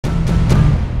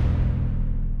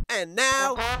And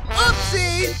now,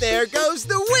 Oopsie, there goes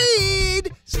the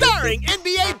weed! Starring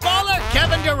NBA baller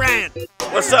Kevin Durant.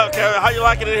 What's up, Kevin? How you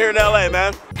liking it here in LA,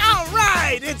 man? All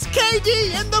right, it's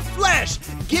KD in the flesh,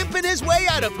 gimping his way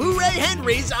out of Hooray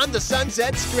Henry's on the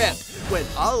Sunset Strip, when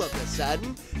all of a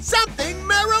sudden, something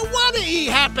marijuana-y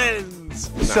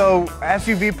happens. So,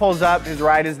 SUV pulls up, his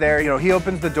ride is there, he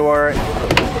opens the door.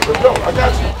 Let's go, I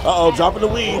got you. Uh-oh, dropping the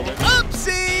weed.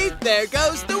 Oopsie, there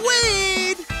goes the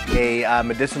weed. A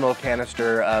medicinal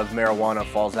canister of marijuana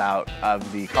falls out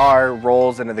of the car,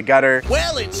 rolls into the gutter.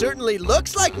 Well, it certainly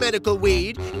looks like medical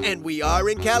weed, and we are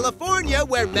in California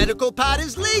where medical pot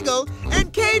is legal,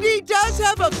 and KD does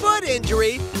have a foot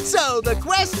injury, so the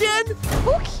question?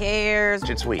 Who cares?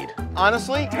 It's weed.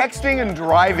 Honestly, texting and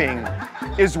driving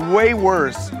is way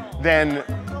worse than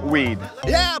weed.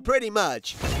 Yeah, pretty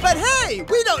much. But hey,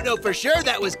 we don't know for sure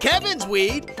that was Kevin's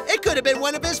weed. It could have been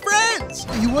one of his friends.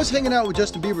 He was hanging out with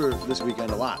Justin Bieber this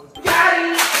weekend a lot.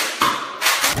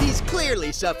 He's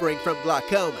clearly suffering from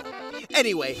glaucoma.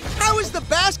 Anyway, how is the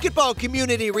basketball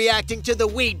community reacting to the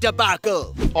weed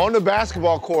debacle? On the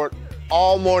basketball court,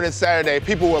 all morning Saturday,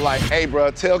 people were like, hey, bro,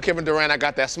 tell Kevin Durant I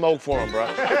got that smoke for him, bro.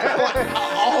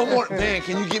 All morning, man,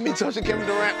 can you get me in touch with Kevin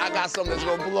Durant? I got something that's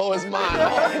gonna blow his mind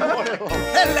all morning long.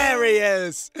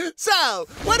 Hilarious. So,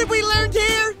 what have we learned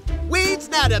here? Weed's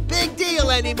not a big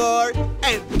deal anymore,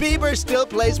 and Bieber still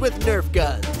plays with Nerf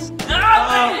guns.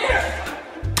 I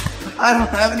don't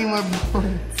have any more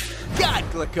bullets. God,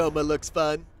 glaucoma looks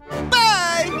fun. Bye!